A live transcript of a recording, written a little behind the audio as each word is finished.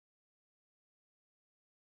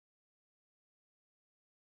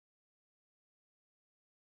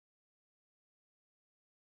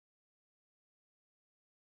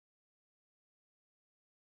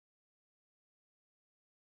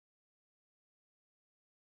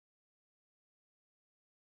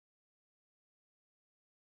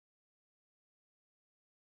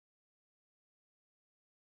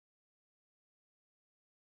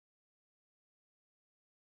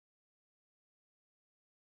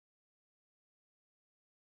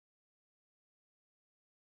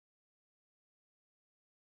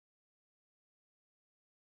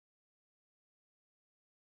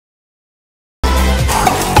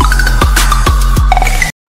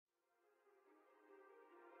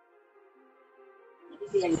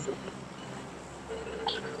You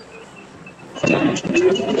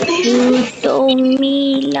told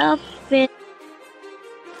me love it.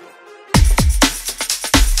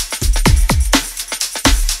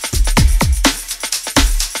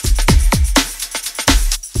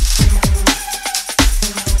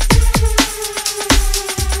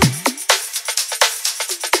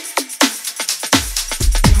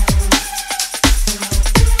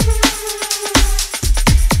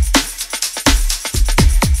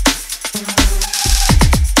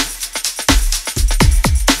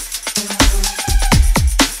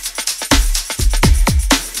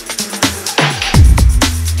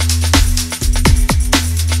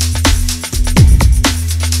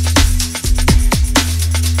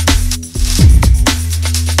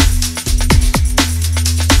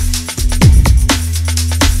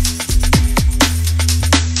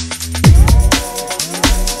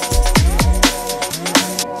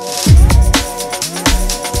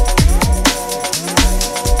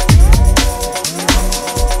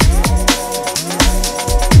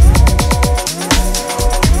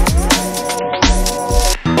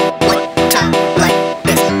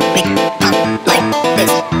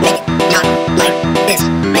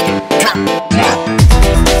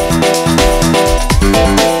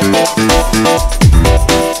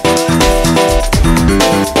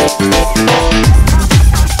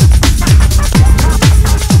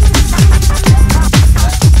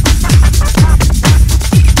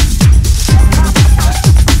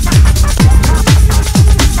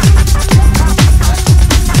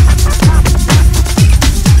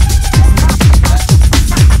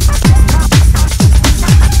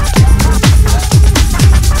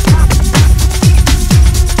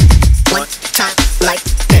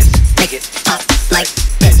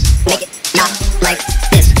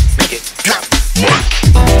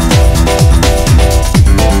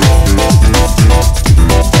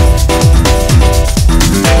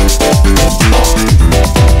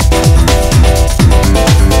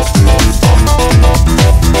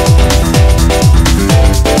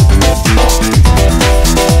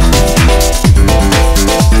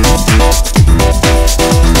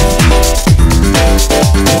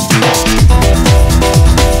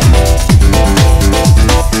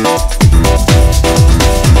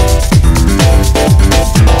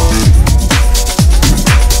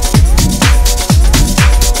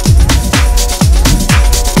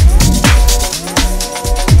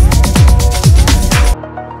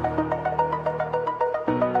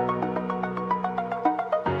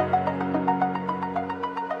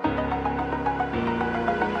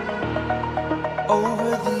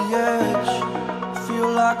 Over the edge, feel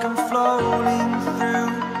like I'm floating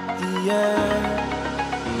through the air.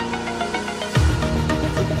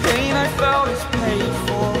 The pain I felt is paid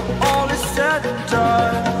for, all is said and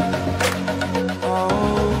done.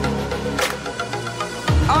 Oh,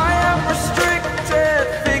 I am restricted,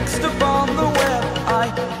 fixed upon the web. I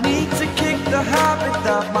need to kick the habit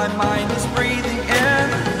that my mind is breathing in.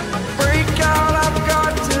 Break out, I've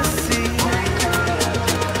got to see.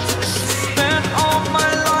 Spent all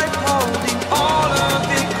my life holding all of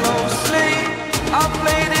it closely. I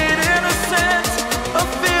played it innocent, a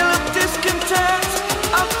feel of discontent.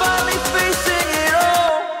 I'm finally facing it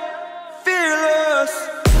all, fearless.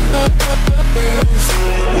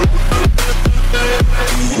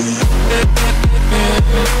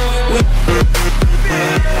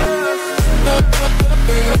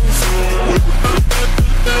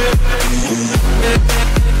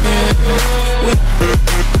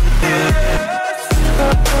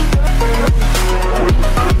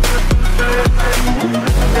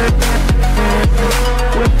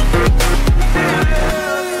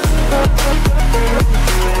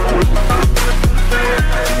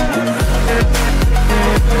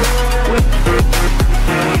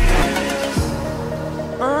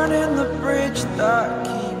 Burning the bridge that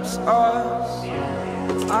keeps us.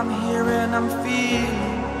 I'm here and I'm feeling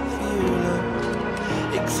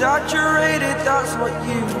exaggerated, that's what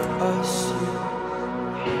you assume.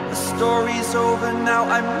 The story's over now,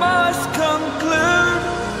 I must conclude.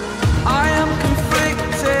 I am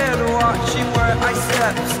conflicted, watching where I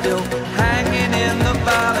step still, hanging in the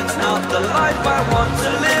balance. Not the life I want to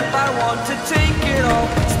live, I want to take it all.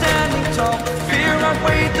 Standing tall, fear I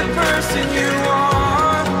weighed the person you are.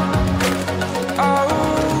 Oh,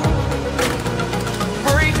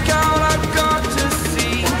 break out, I've got to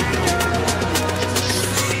see.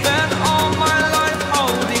 Spent all my life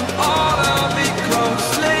holding all of it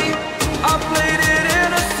closely. I played it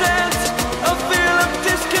innocent, a feel of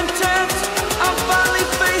discontent. I'm finally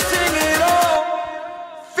facing it all,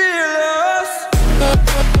 fearless.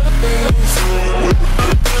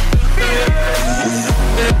 Fearless.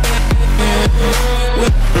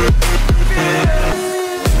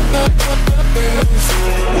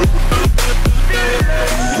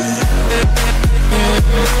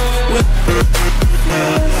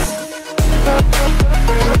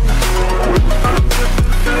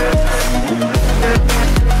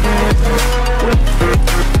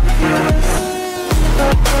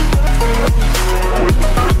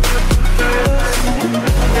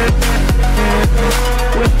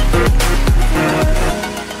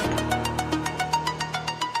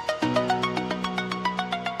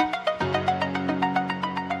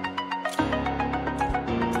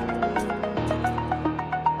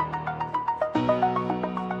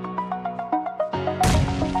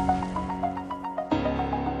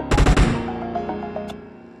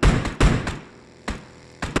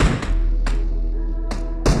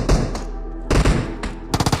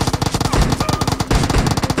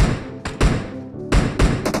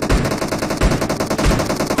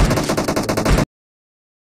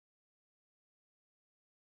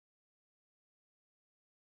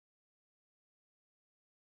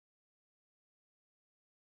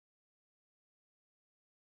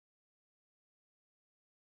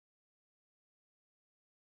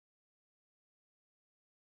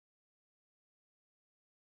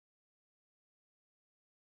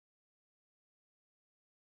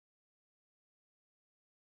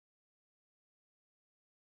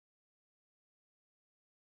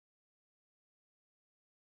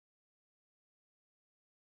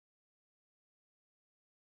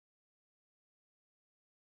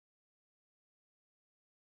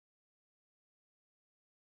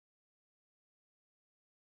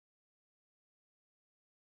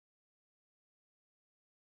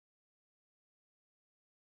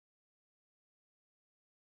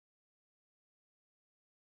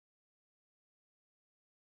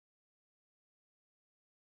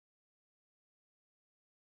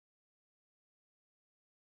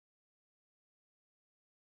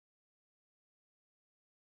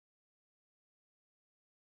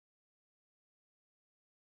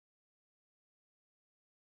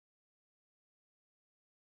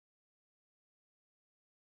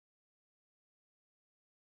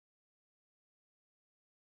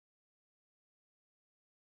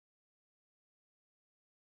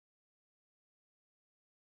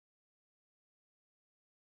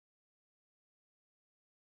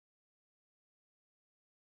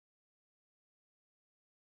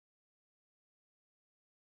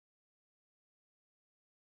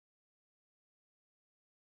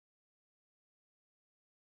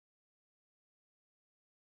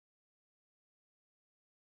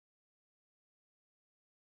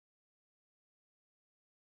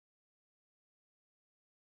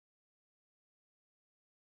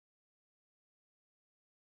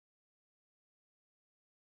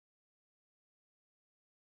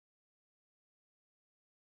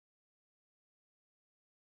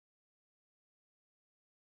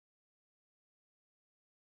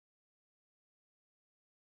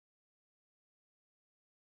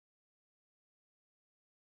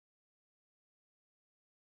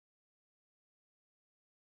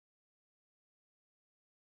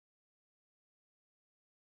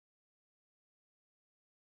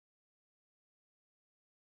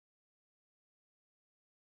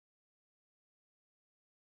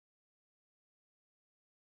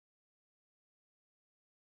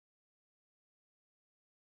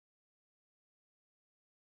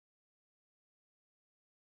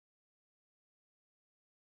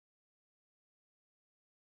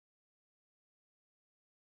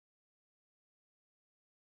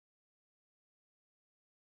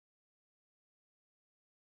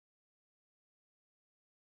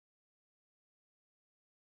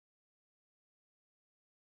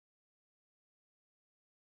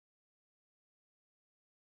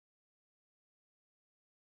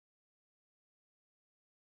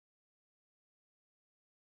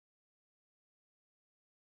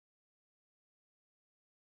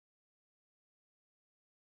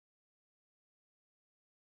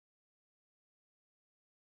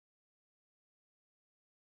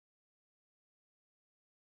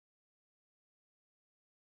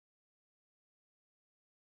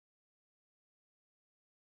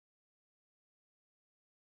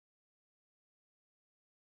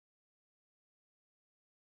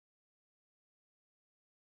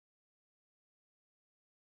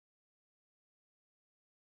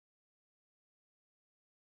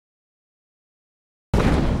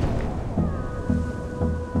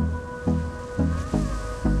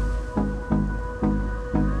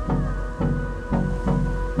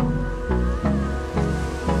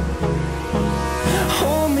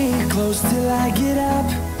 close till I get up.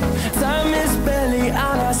 Time is barely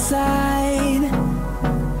on our side.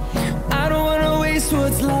 I don't wanna waste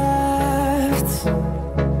what's left.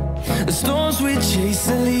 The storms we chase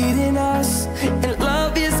are leading us, and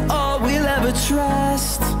love is all we'll ever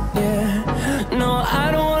trust. Yeah, no, I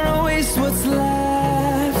don't wanna waste what's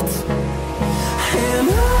left. And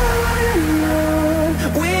on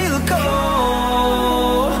we'll go,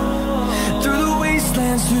 through the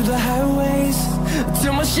wastelands, through the highways,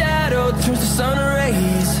 till my shadow turns to sun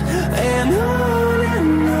rays. And on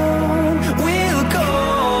we'll go,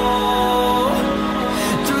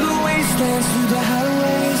 through the wastelands, through the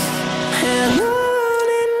highways, and on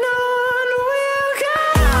we'll go.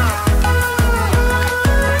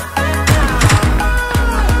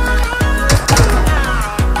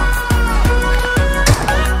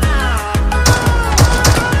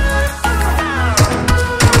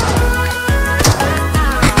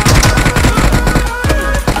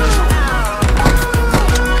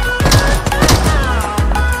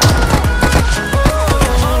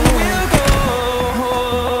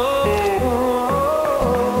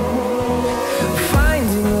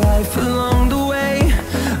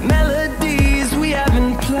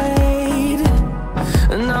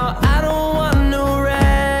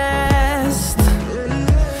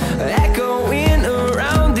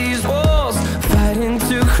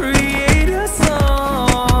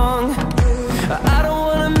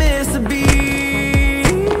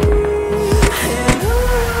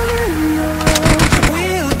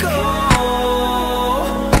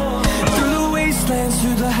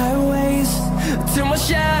 Till my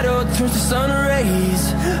shadow turns to sun rays.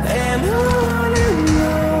 And on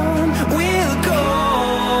we'll go,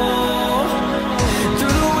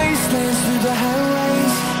 through the wastelands, through the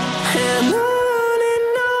highways, and on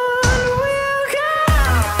we'll go.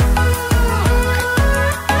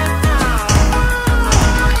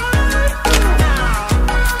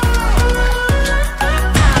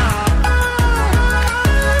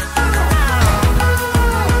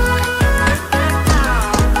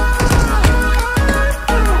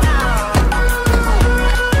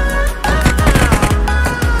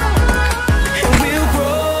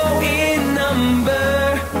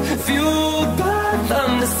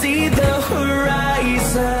 See the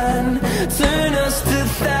horizon, turn us to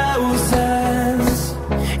thousands,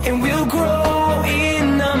 and we'll grow in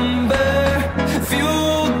number,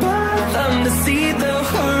 fueled by them. To see the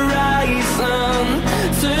horizon,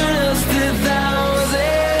 turn us to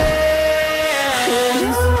thousands,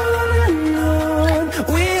 and on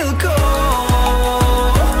we'll go,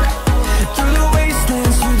 through the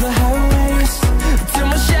wastelands, through the highways, till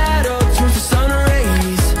my shadow turns to sun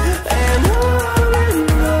rays. And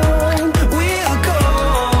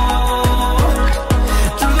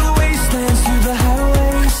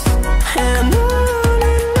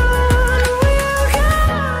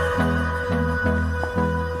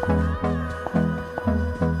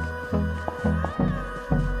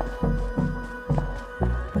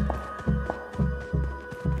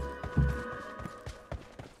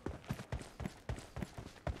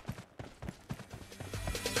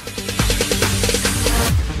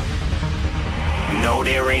no,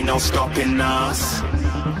 there ain't no stopping us.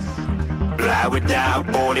 Fly without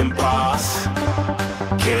boarding pass.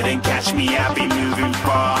 Couldn't catch me, I'll be moving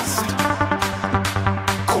fast.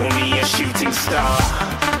 Call me a shooting star.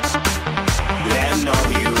 Let 'em know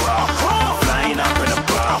who you are. Flying up in a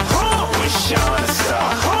bar, wish on a star.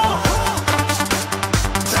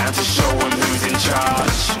 Time to show 'em who's in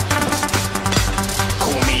charge.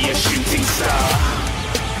 Call me a shooting star.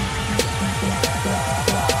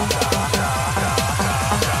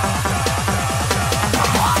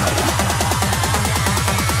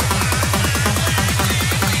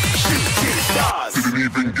 Didn't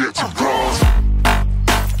even get to cross.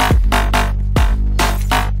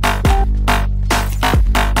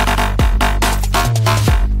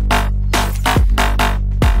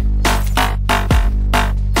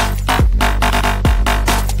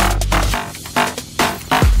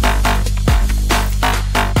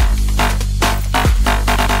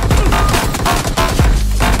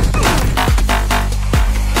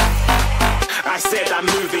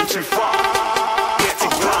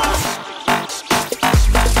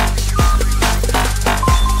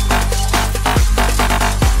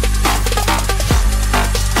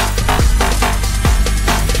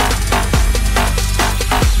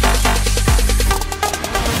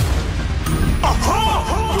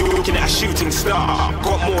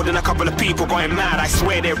 Got more than a couple of people going mad, I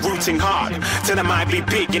swear they're rooting hard. Tell them I'd be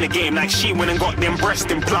big in the game like she went and got them breast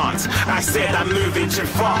implants. I said I'm moving too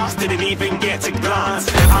fast, didn't even get a glance.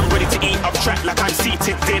 I'm ready to eat up track like I'm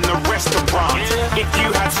seated in a restaurant. If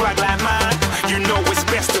you had swag like mine, you know it's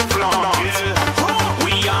best to flaunt.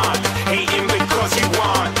 We aren't hating because you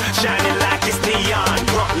aren't shining like it's neon,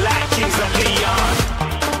 rock like kings of Leon.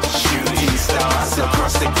 Shooting stars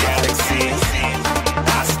across the galaxy,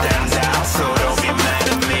 I stand out so don't be mad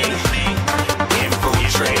at me.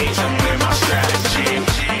 Infiltrate and with my strategy.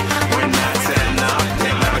 When I turn up,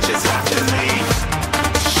 then I just have to leave.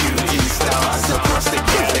 Shooting stars across the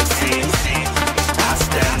galaxy, I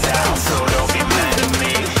stand out so don't be mad at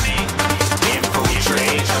me.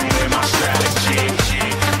 Infiltrate and with my strategy.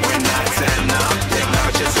 When I turn up, then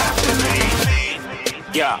I just have to leave.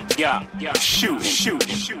 Yeah, shoot, shoot,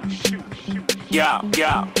 shoot, shoot. Yeah,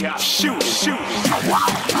 shoot, shoot.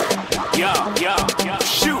 Yeah,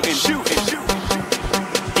 shooting, shooting, shooting.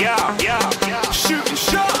 Yeah, shooting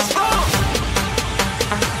shots.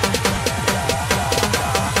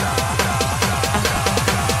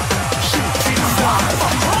 Shooting stars,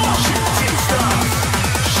 shooting stars,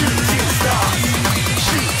 shooting stars,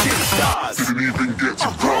 shooting stars. Didn't even get to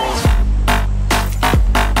cross.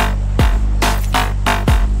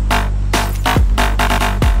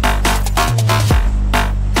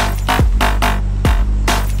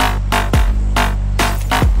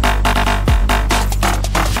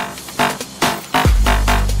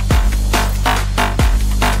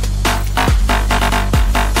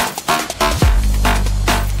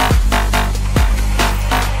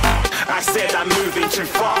 Too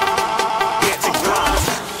far, get to glass.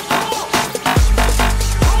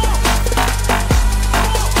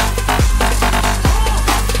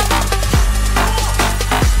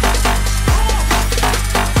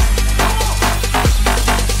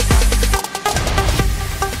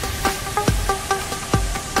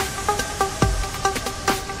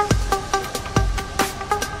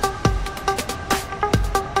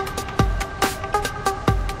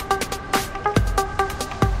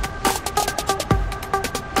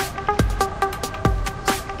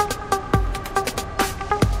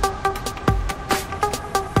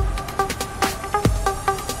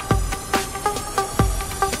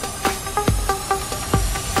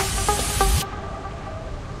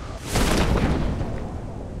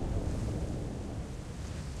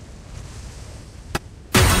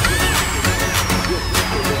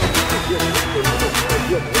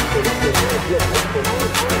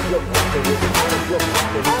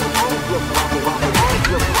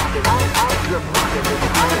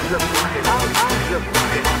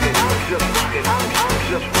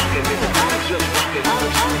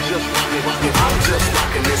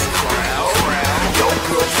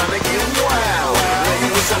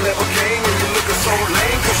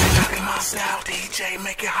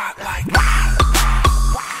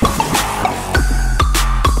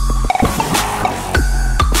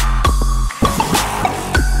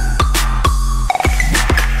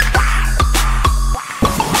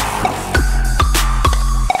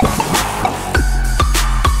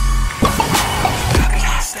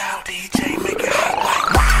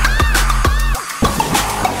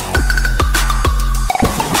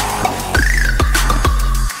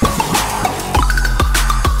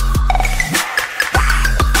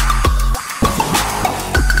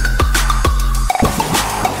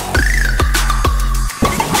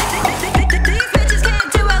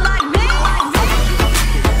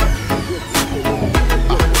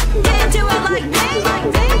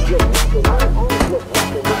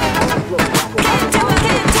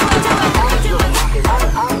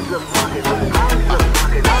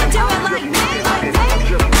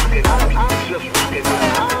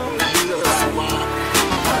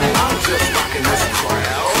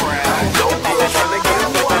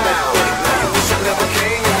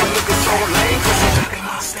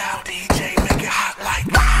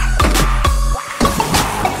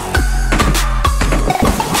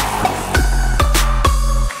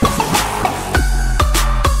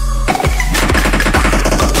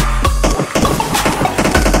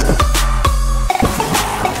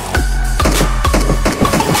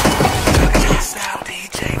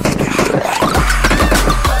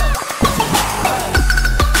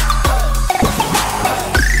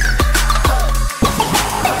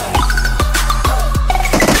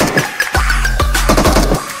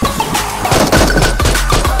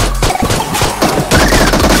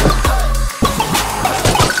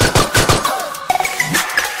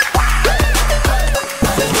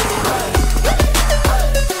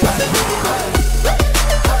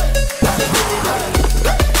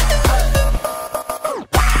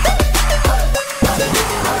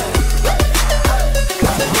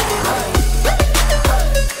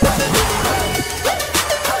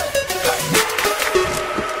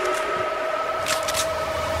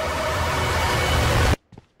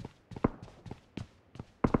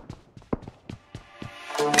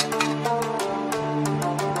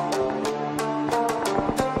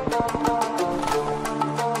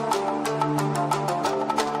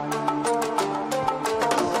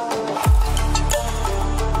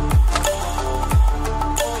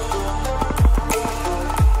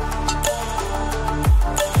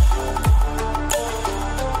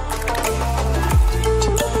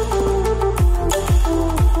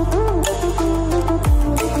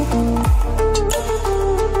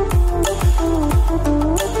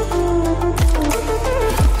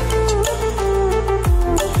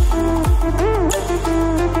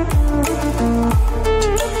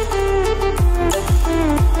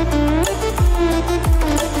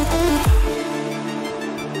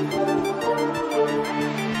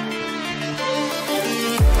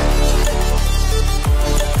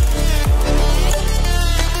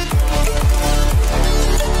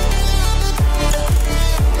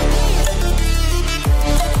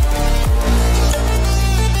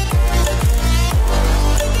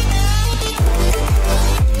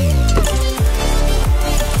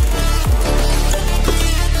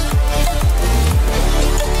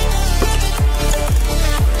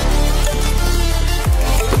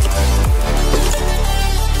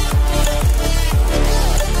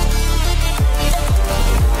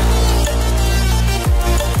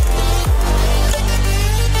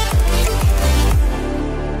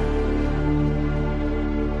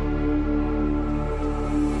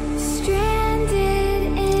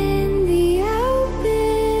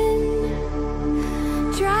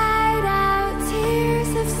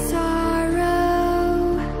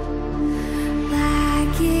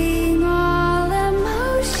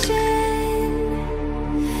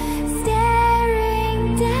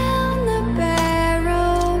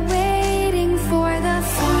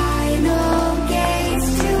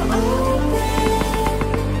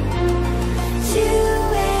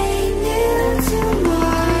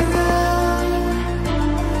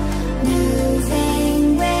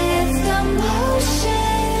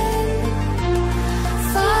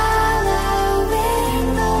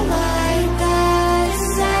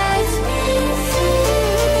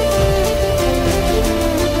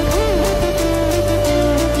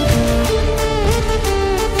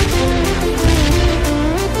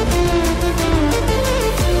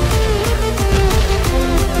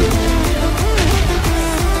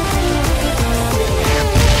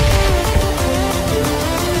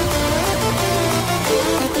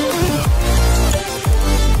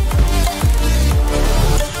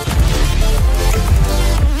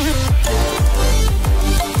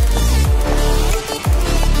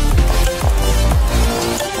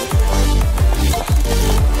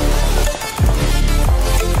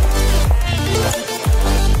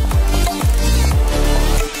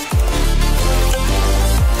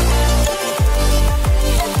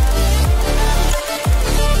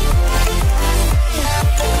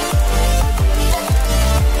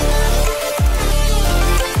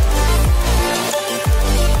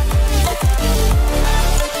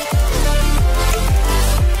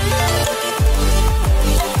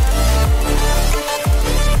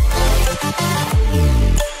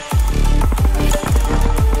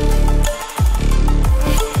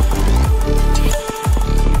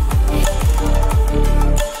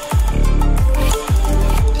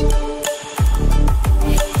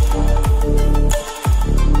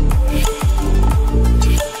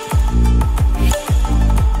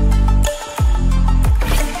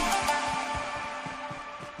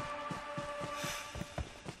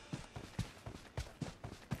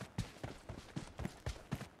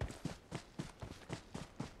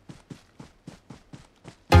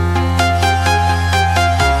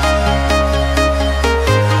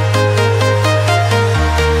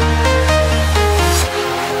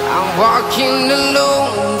 Walking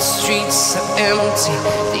alone, the streets are empty.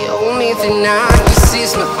 The only thing I can see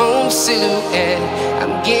is my own silhouette.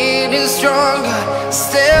 I'm getting stronger,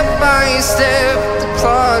 step by step. The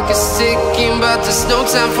clock is ticking, but there's no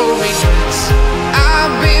time for regrets.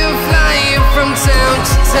 I've been